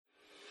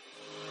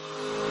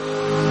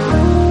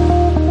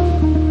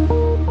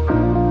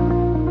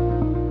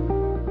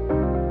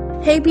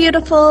Hey,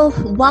 beautiful.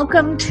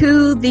 Welcome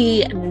to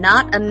the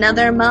Not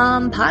Another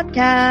Mom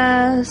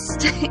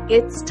podcast.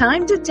 It's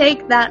time to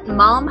take that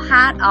mom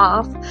hat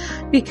off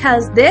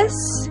because this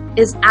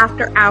is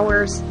after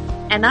hours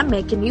and I'm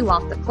making you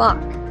off the clock.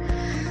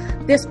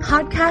 This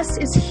podcast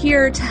is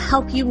here to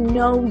help you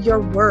know your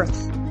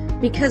worth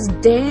because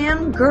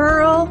damn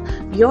girl,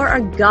 you're a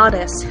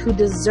goddess who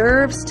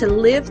deserves to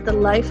live the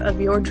life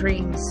of your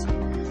dreams.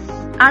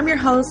 I'm your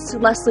host,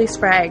 Leslie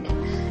Sprague.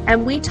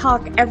 And we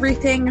talk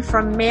everything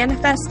from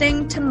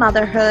manifesting to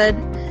motherhood.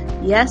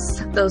 Yes,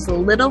 those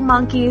little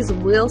monkeys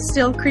will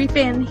still creep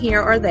in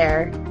here or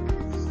there.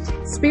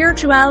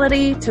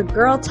 Spirituality to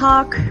girl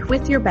talk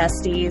with your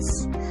besties.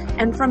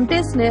 And from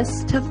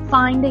business to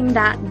finding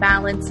that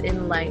balance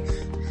in life.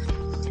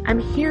 I'm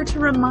here to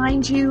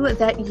remind you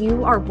that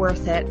you are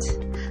worth it.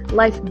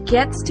 Life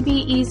gets to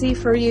be easy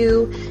for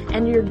you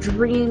and your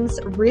dreams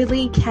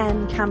really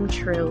can come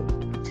true.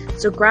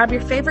 So grab your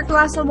favorite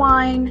glass of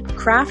wine,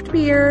 craft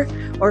beer,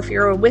 or if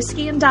you're a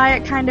whiskey and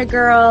diet kind of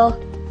girl,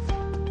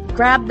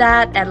 grab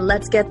that and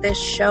let's get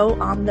this show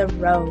on the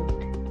road.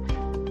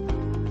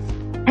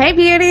 Hey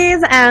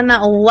beauties, and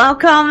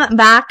welcome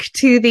back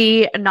to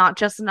the Not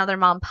Just Another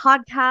Mom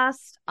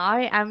podcast.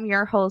 I am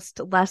your host,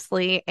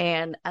 Leslie,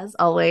 and as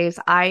always,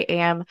 I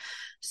am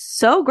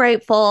so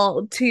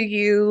grateful to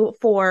you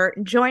for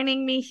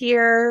joining me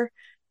here.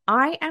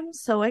 I am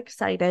so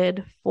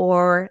excited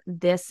for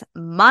this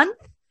month,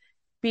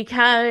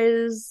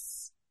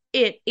 because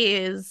it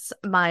is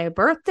my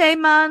birthday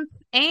month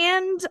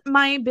and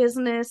my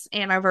business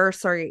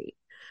anniversary.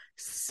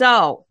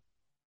 So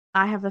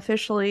I have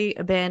officially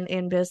been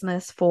in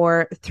business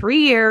for 3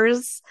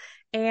 years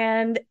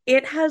and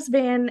it has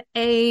been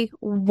a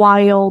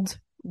wild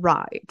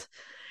ride.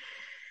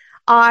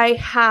 I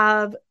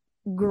have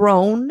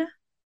grown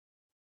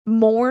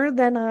more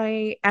than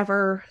I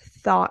ever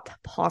thought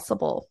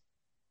possible.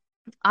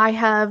 I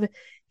have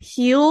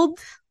healed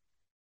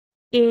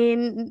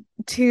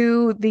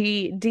into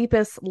the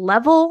deepest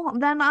level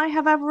than I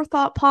have ever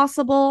thought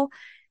possible.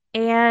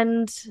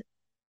 And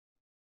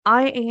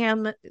I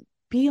am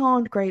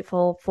beyond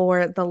grateful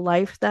for the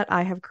life that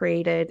I have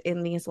created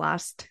in these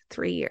last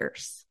 3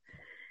 years.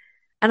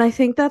 And I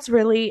think that's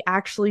really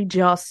actually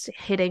just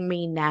hitting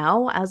me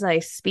now as I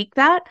speak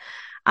that.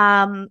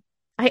 I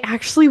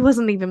actually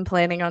wasn't even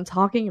planning on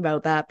talking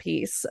about that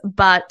piece,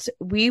 but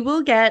we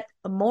will get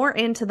more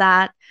into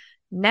that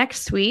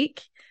next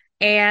week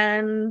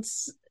and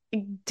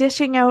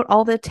dishing out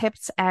all the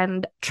tips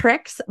and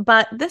tricks.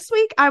 But this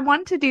week, I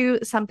want to do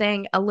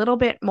something a little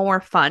bit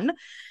more fun.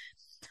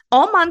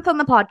 All month on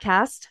the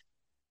podcast,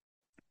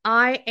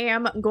 I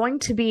am going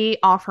to be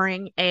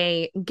offering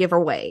a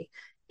giveaway.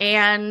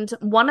 And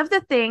one of the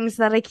things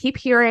that I keep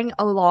hearing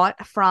a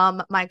lot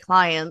from my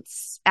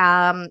clients,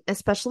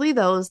 especially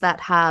those that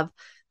have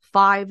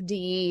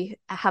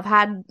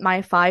had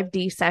my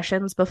 5D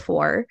sessions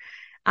before,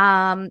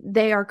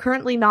 they are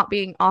currently not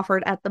being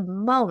offered at the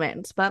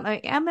moment, but I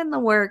am in the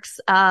works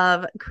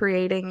of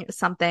creating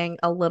something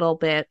a little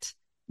bit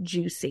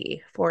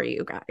juicy for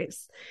you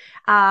guys.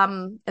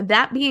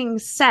 That being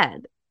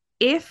said,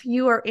 if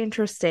you are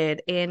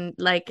interested in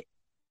like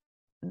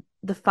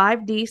the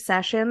 5D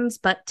sessions,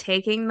 but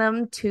taking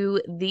them to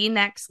the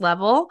next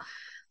level,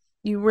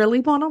 you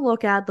really want to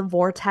look at the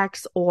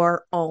Vortex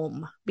or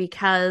Om,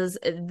 because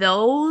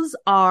those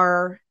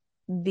are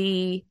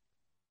the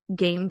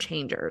game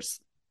changers.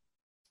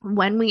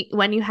 When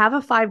you have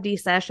a 5D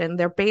session,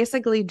 they're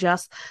basically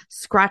just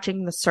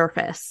scratching the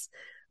surface.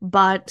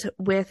 But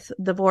with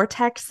the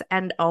Vortex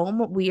and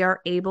Om, we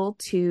are able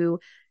to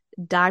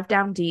dive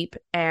down deep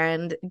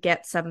and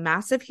get some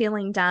massive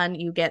healing done.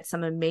 You get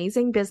some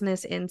amazing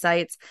business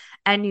insights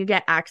and you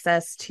get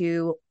access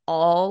to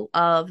all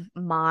of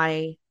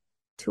my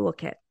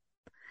toolkit.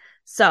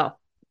 So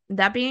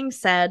that being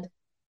said,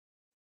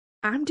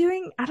 I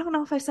don't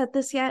know if I said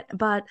this yet,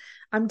 but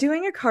I'm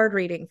doing a card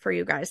reading for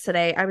you guys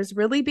today. I was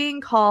really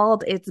being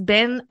called. It's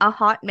been a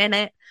hot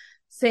minute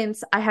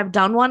since I have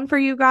done one for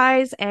you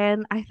guys.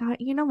 And I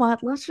thought, you know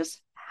what? Let's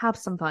just have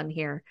some fun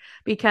here,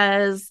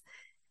 because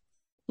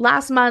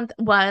last month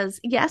was,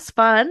 yes,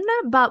 fun,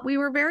 but we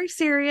were very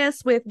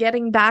serious with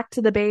getting back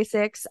to the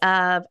basics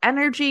of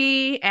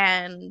energy,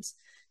 and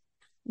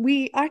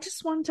I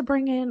just wanted to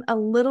bring in a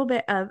little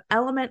bit of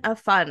element of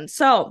fun.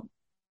 So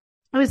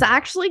I was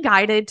actually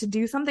guided to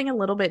do something a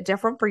little bit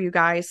different for you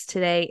guys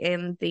today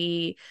in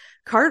the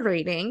card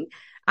reading.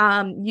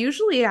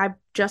 Usually I've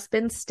just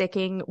been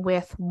sticking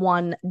with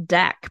one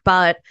deck,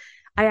 but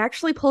I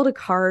actually pulled a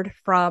card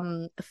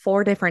from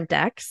 4 different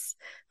decks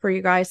for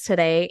you guys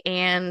today,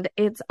 and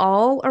it's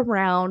all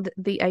around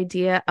the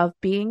idea of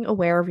being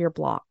aware of your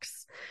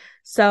blocks.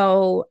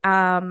 So,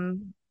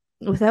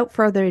 without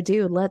further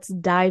ado, let's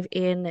dive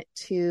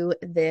into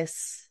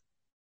this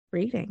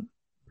reading.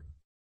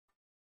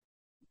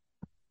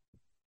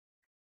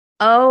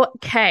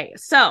 Okay,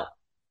 so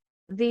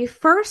the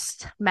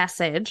first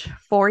message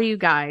for you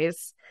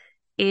guys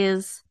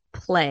is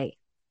play.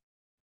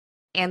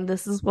 and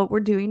this is what we're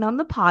doing on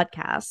the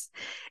podcast.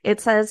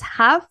 It says,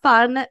 have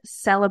fun,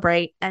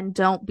 celebrate, and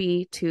don't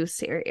be too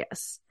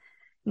serious.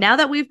 Now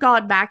that we've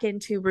got back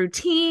into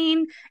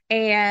routine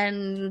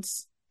and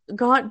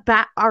got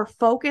back our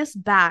focus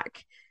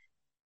back,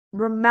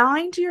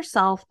 remind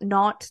yourself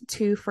not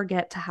to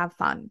forget to have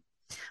fun,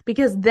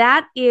 because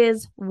that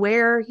is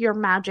where your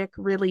magic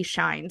really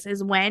shines,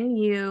 is when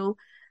you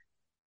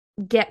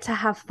get to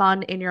have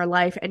fun in your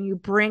life and you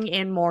bring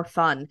in more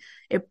fun.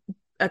 It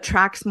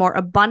attracts more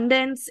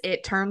abundance,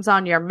 it turns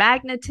on your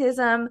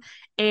magnetism,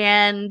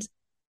 and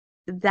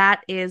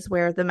that is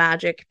where the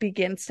magic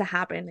begins to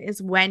happen,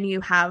 is when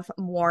you have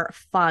more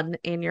fun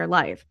in your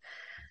life.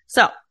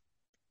 So,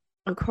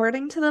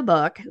 according to the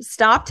book,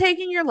 stop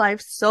taking your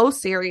life so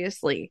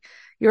seriously.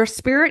 Your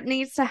spirit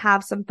needs to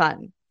have some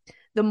fun.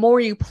 The more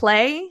you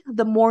play,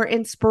 the more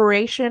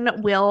inspiration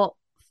will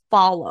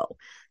follow.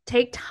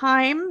 Take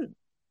time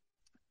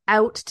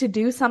out to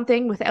do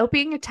something without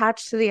being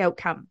attached to the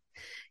outcome.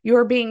 You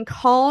are being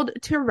called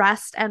to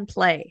rest and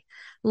play.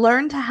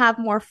 Learn to have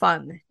more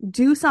fun.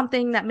 Do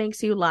something that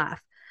makes you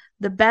laugh.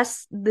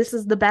 This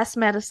is the best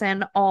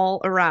medicine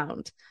all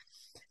around.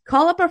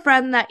 Call up a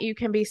friend that you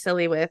can be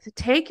silly with.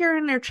 Take your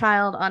inner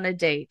child on a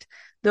date.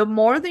 The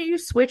more that you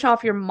switch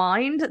off your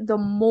mind, the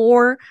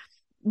more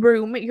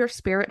room your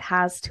spirit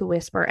has to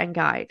whisper and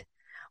guide.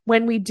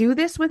 When we do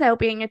this without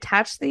being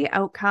attached to the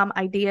outcome,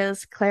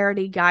 ideas,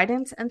 clarity,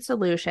 guidance, and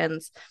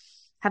solutions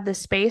have the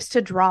space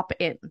to drop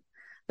in.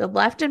 The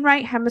left and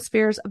right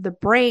hemispheres of the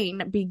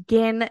brain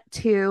begin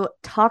to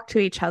talk to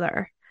each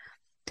other.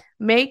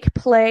 Make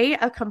play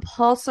a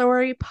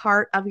compulsory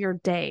part of your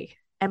day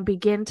and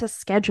begin to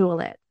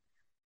schedule it.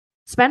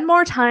 Spend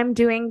more time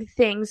doing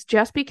things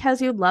just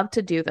because you love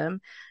to do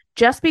them,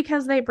 just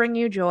because they bring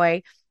you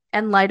joy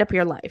and light up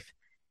your life.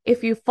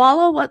 If you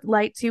follow what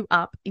lights you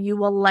up, you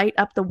will light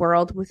up the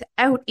world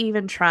without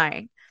even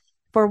trying.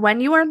 For when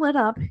you are lit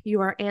up,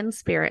 you are in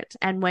spirit.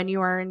 And when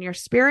you are in your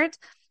spirit,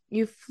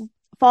 you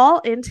fall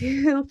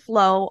into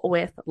flow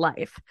with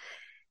life.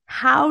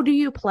 How do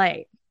you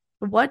play?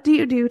 What do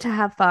you do to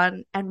have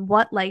fun? And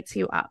what lights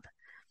you up?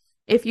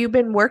 If you've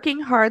been working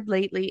hard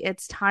lately,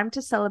 it's time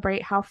to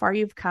celebrate how far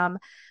you've come,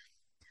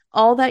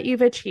 all that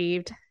you've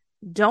achieved.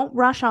 Don't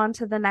rush on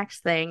to the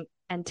next thing,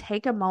 and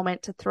take a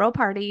moment to throw a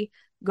party,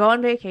 go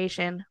on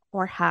vacation,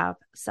 or have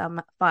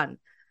some fun.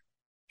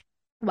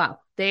 Wow,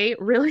 they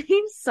really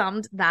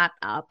summed that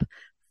up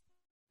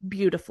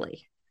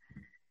beautifully.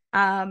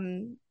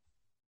 Okay,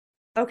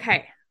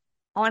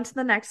 on to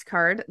the next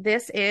card.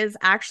 This is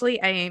actually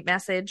a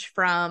message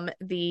from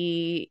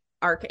the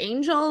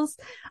archangels.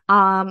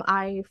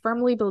 I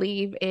firmly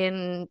believe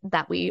in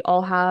that we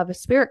all have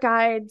spirit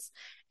guides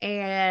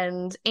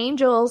and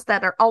angels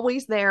that are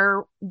always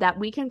there that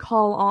we can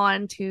call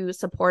on to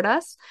support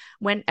us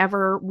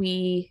whenever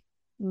we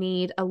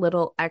need a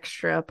little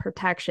extra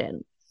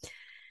protection.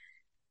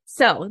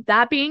 So,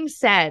 that being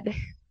said,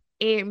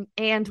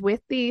 and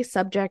with the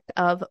subject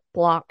of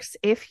blocks,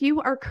 if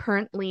you are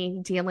currently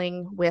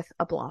dealing with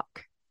a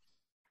block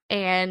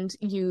and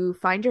you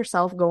find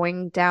yourself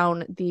going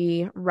down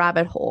the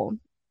rabbit hole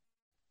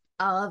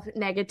of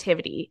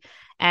negativity,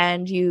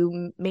 and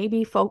you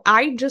maybe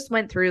I just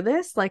went through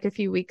this like a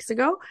few weeks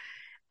ago,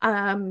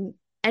 and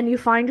you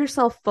find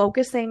yourself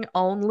focusing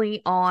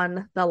only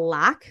on the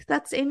lack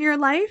that's in your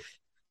life,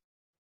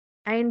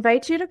 I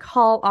invite you to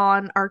call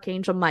on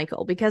Archangel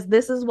Michael, because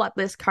this is what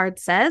this card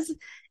says,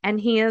 and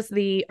he is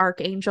the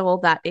archangel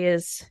that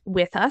is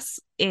with us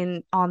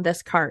on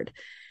this card.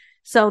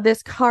 So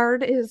this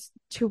card is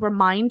to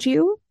remind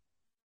you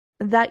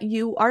that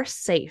you are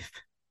safe.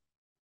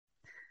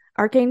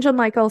 Archangel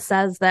Michael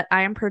says that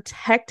I am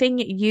protecting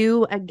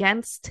you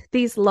against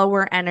these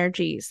lower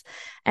energies,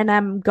 and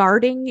I'm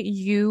guarding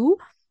you,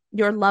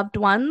 your loved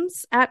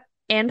ones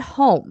and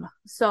home.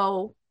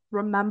 So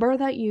remember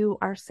that you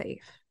are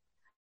safe.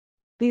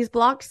 These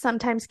blocks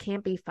sometimes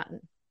can't be fun,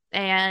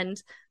 and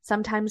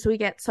sometimes we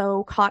get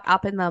so caught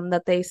up in them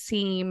that they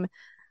seem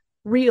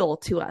real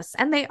to us,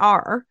 and they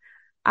are.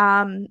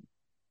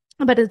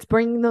 But it's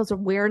bringing those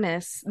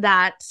awareness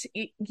that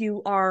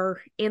you are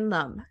in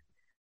them.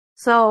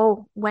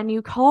 So when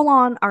you call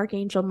on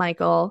Archangel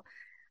Michael,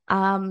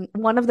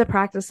 one of the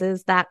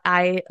practices that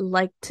I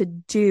like to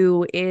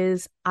do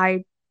is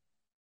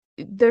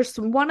there's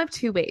one of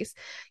two ways.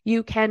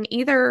 You can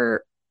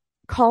either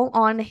call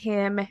on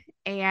him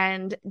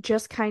and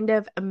just kind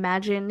of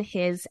imagine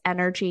his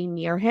energy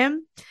near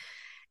him.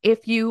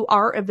 If you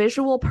are a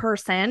visual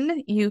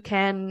person, you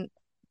can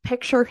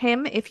picture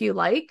him if you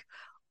like,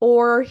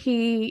 or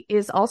he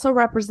is also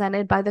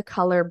represented by the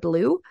color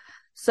blue.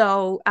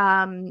 So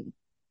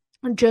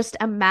just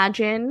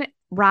imagine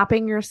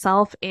wrapping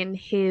yourself in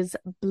his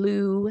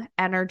blue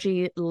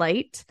energy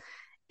light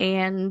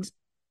and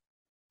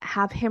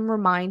have him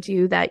remind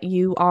you that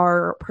you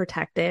are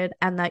protected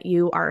and that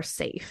you are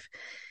safe.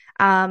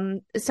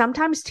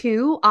 Sometimes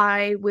too,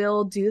 I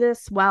will do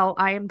this while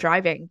I am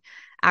driving,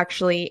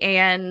 actually,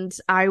 and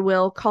I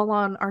will call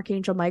on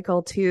Archangel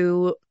Michael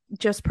to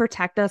just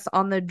protect us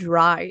on the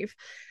drive.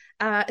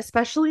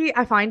 Especially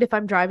I find if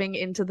I'm driving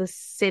into the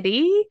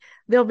city,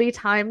 there'll be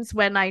times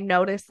when I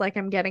notice like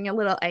I'm getting a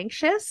little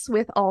anxious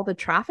with all the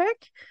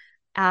traffic.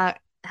 Uh,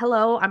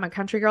 Hello, I'm a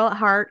country girl at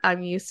heart.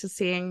 I'm used to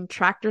seeing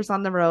tractors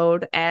on the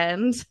road,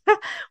 and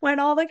when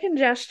all the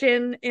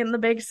congestion in the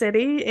big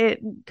city, it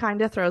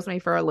kind of throws me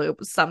for a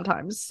loop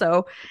sometimes.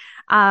 So,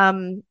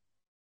 um,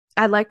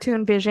 I like to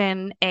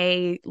envision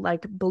a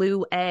like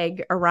blue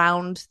egg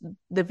around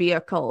the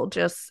vehicle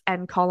just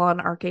and call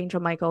on Archangel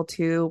Michael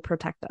to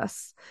protect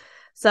us.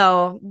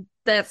 So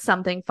that's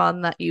something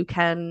fun that you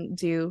can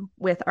do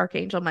with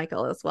Archangel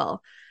Michael as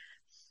well.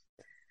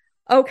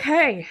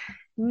 Okay,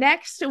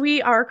 next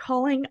we are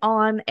calling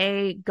on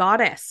a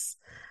goddess.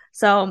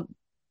 So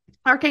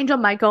Archangel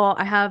Michael,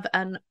 I have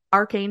an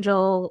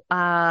Archangel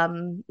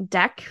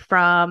deck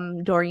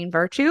from Doreen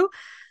Virtue.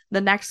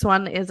 The next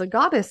one is a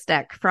goddess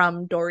deck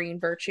from Doreen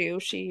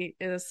Virtue. She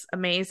is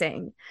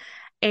amazing.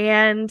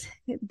 And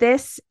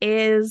this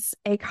is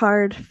a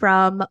card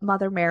from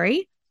Mother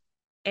Mary.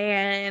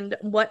 And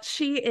what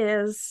she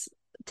is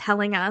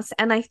telling us,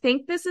 and I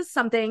think this is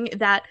something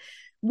that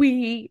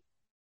we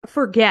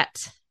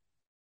forget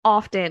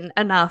often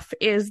enough,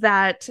 is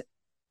that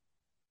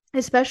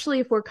especially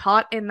if we're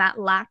caught in that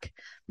lack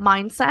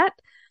mindset,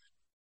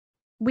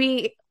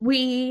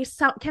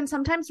 can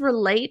sometimes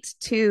relate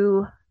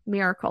to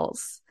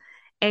miracles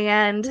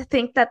and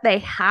think that they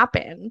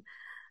happen.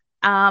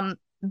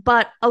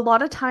 But a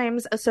lot of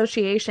times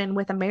association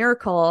with a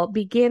miracle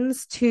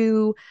begins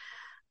to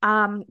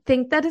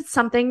think that it's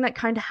something that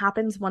kind of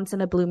happens once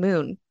in a blue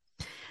moon.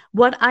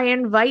 What I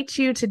invite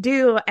you to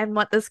do, and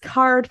what this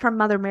card from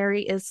Mother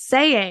Mary is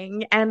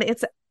saying, and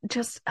it's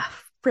just a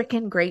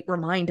freaking great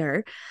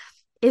reminder,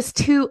 is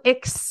to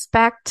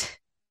expect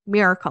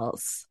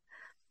miracles.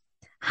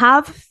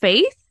 Have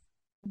faith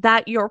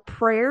that your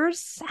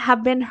prayers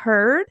have been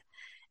heard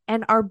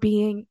and are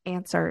being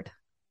answered.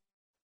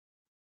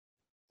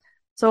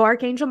 So,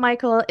 Archangel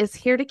Michael is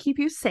here to keep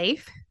you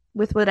safe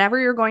with whatever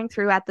you're going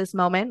through at this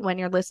moment when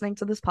you're listening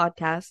to this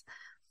podcast.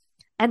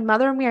 And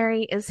Mother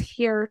Mary is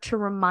here to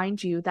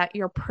remind you that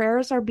your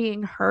prayers are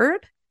being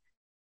heard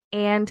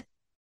and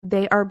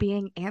they are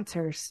being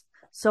answers.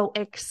 So,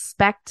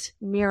 expect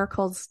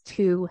miracles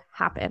to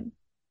happen.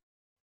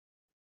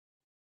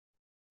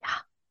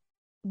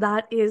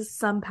 That is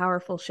some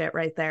powerful shit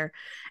right there.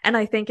 And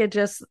I think it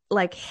just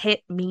like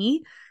hit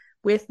me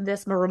with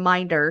this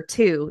reminder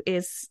too,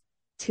 is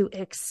to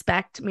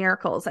expect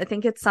miracles. I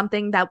think it's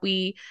something that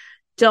we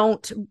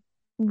don't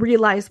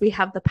realize we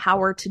have the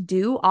power to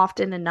do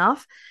often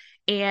enough.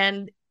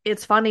 And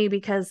it's funny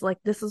because like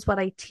this is what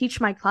I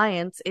teach my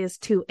clients, is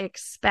to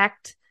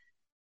expect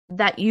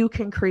that you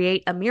can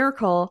create a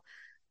miracle,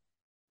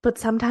 but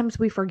sometimes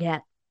we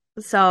forget.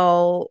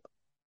 So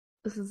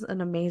this is an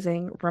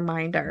amazing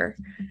reminder.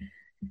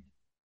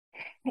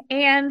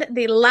 And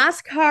the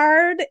last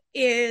card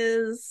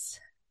is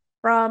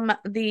from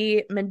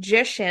the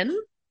Magician.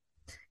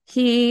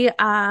 He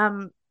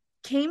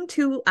came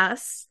to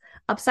us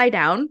upside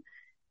down.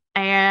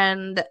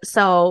 And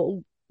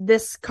so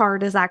this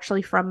card is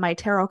actually from my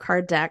tarot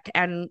card deck.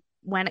 And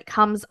when it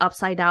comes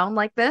upside down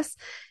like this,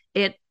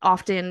 it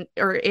often,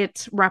 or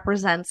it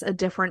represents a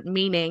different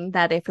meaning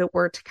that if it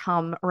were to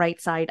come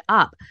right side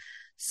up.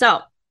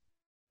 So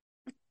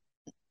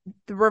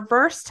the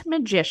reversed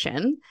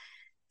Magician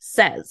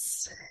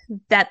says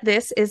that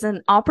this is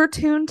an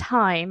opportune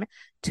time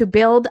to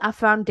build a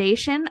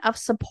foundation of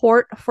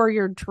support for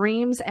your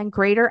dreams and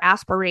greater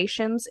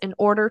aspirations in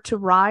order to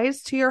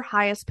rise to your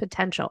highest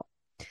potential.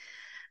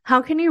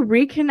 How can you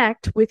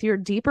reconnect with your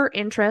deeper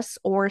interests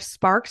or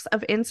sparks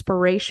of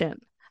inspiration?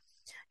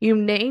 You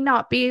may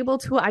not be able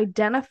to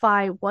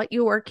identify what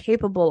you are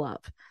capable of.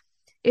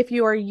 If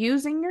you are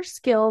using your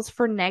skills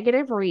for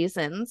negative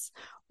reasons,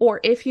 or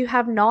if you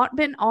have not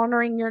been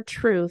honoring your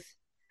truth,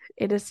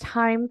 it is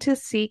time to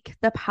seek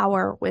the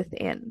power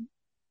within.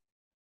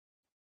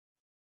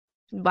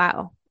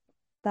 Wow.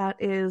 That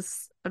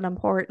is an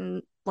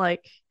important,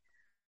 like,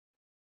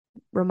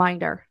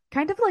 reminder.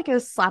 Kind of like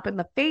a slap in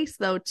the face,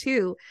 though,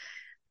 too,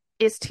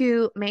 is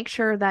to make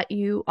sure that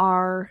you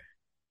are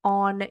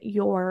on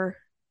your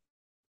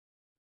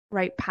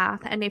right path.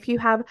 And if you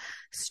have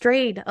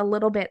strayed a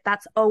little bit,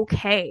 that's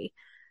okay.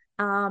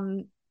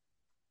 Um,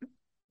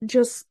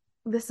 just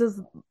this is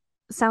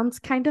sounds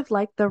kind of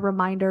like the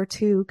reminder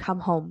to come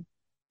home.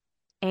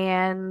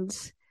 And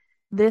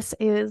this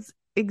is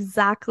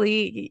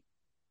exactly,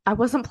 I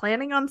wasn't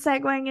planning on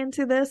segueing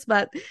into this,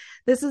 but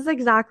this is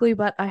exactly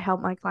what I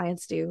help my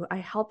clients do. I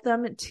help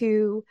them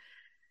to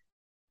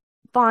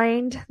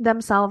find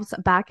themselves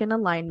back in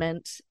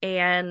alignment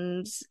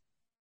and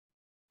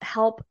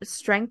help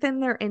strengthen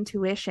their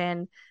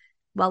intuition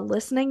while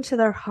listening to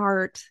their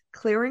heart,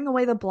 clearing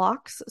away the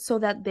blocks so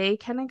that they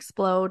can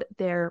explode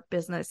their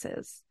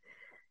businesses.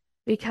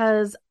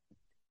 Because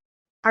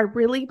I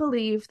really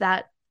believe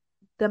that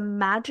the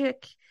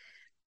magic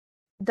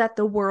that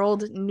the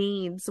world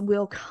needs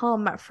will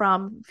come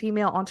from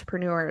female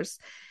entrepreneurs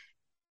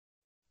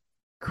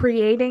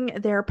creating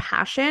their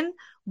passion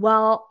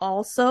while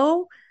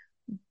also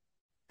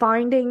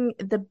finding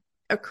the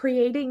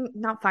creating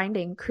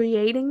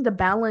the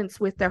balance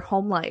with their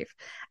home life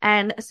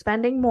and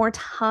spending more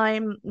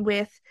time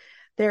with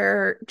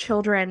their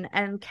children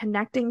and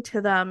connecting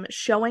to them,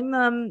 showing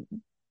them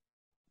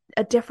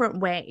a different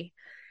way.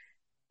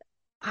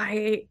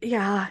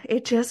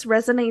 It just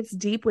resonates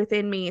deep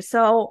within me.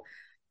 So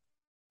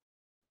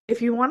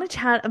if you want to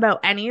chat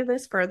about any of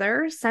this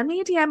further, send me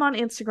a DM on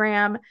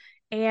Instagram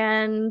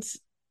and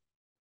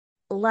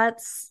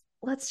let's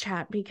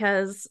chat,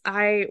 because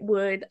I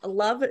would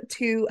love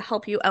to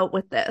help you out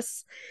with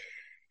this.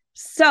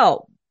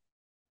 So,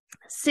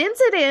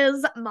 since it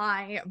is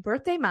my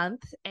birthday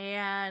month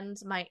and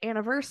my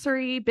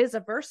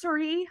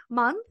bizaversary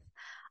month,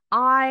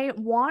 I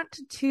want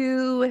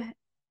to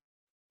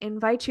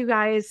invite you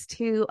guys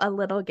to a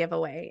little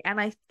giveaway.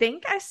 And I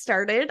think I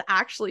started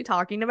actually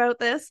talking about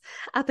this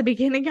at the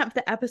beginning of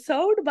the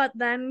episode, but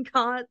then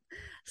got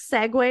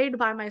segued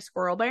by my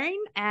squirrel brain.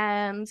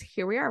 And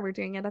here we are. We're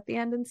doing it at the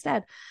end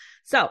instead.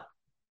 So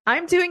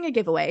I'm doing a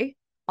giveaway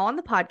on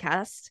the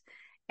podcast,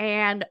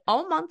 and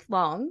all month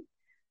long,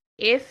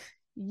 if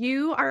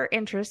you are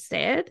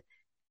interested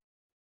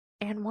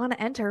and want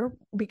to enter,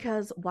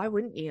 because why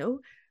wouldn't you?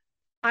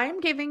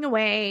 I'm giving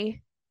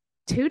away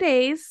 2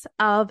 days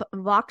of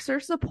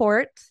Voxer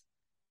support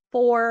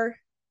for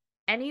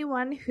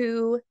anyone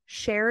who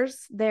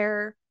shares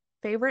their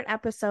favorite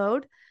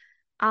episode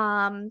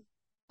on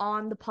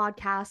the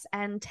podcast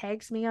and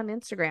tags me on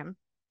Instagram.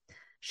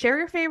 Share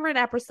your favorite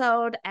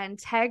episode and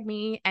tag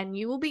me, and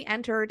you will be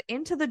entered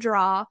into the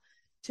draw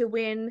to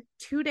win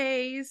 2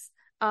 days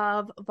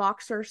of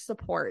Voxer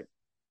support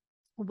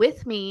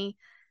with me.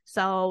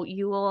 So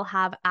you will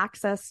have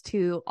access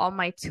to all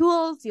my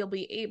tools. You'll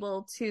be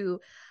able to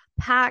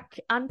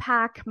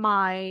unpack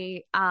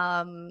my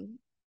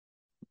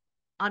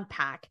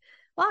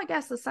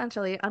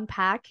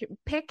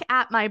pick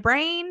at my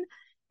brain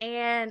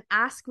and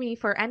ask me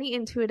for any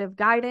intuitive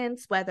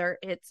guidance, whether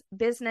it's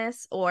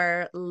business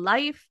or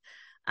life.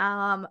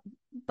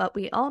 But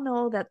we all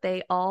know that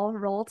they all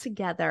roll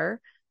together.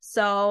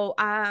 So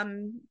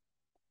I'm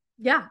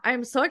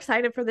so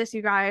excited for this,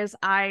 you guys.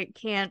 I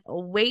can't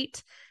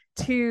wait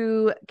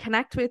to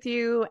connect with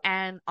you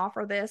and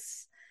offer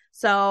this.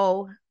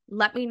 So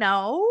tag me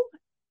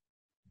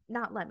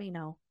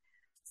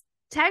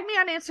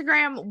on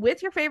Instagram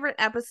with your favorite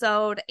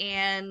episode,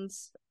 and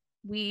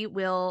we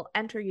will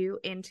enter you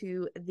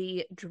into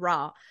the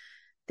draw.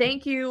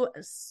 Thank you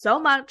so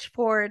much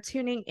for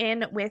tuning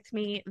in with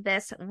me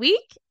this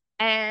week,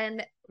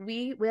 and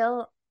we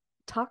will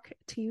talk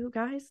to you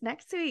guys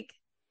next week.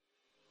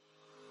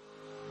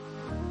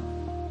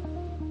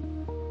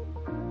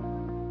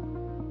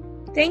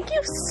 Thank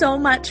you so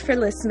much for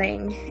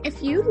listening.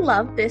 If you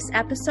loved this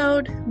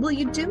episode, will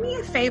you do me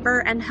a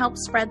favor and help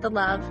spread the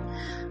love?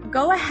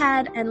 Go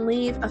ahead and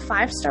leave a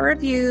 5-star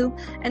review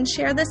and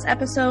share this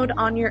episode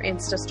on your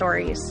Insta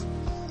stories.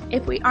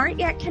 If we aren't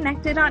yet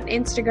connected on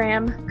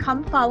Instagram,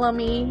 come follow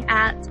me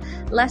at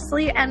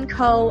Leslie &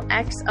 Co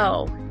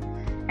XO.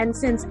 And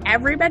since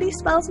everybody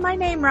spells my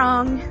name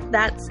wrong,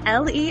 that's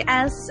Lesley & Co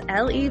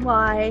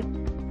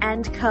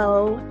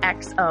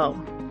XO.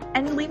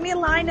 And leave me a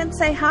line and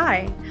say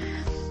hi.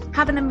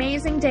 Have an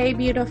amazing day,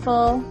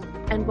 beautiful,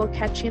 and we'll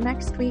catch you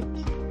next week.